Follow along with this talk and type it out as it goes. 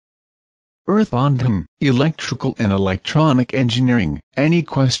Earthbondhon, electrical and electronic engineering. Any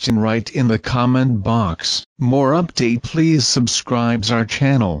question, write in the comment box. More update, please subscribe our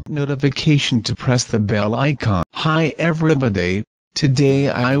channel. Notification to press the bell icon. Hi everybody, today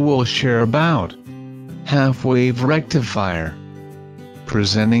I will share about half-wave rectifier.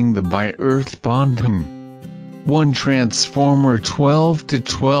 Presenting the by Earthbondhon. 1 transformer 12 to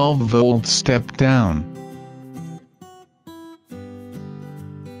 12 volt step down.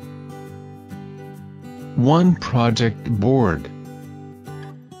 1 project board.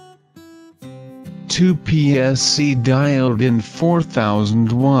 2 PSC diode in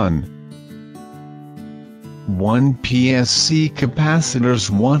 4001. 1 PSC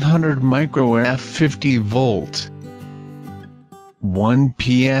capacitors 100 micro F 50 volt. 1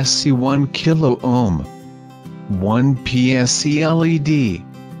 PSC 1 kilo ohm. 1 PSC LED.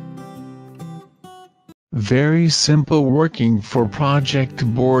 Very simple working for project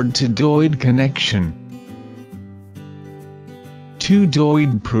board to diode connection. 2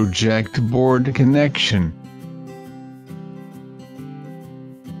 diode project board connection.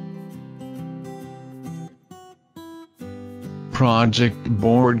 Project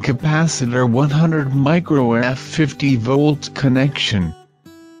board capacitor 100 micro F 50 volt connection.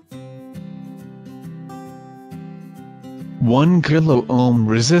 1 kilo ohm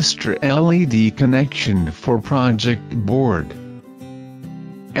resistor LED connection for project board.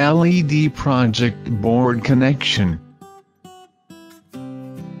 LED project board connection.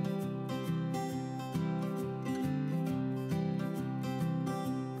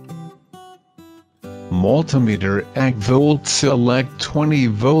 Multimeter 8 volt select 20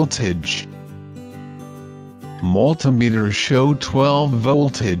 voltage. Multimeter show 12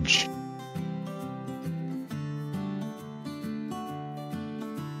 voltage.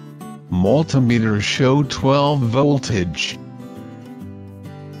 Multimeter show 12 voltage.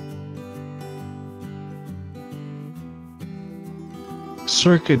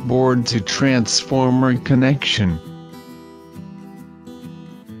 Circuit board to transformer connection.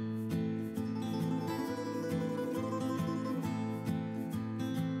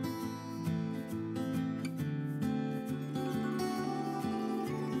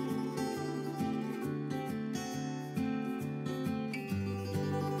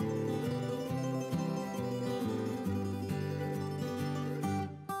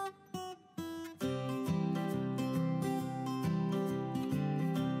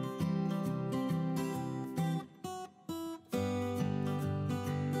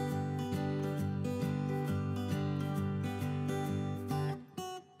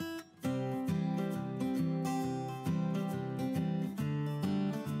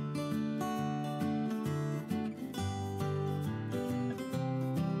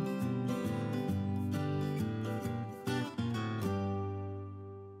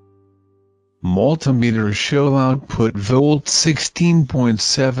 Multimeter show output volt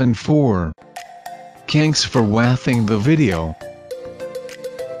 16.74. Thanks for watching the video.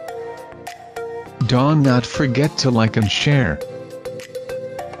 Don't not forget to like and share.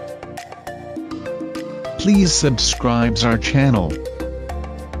 Please subscribe our channel.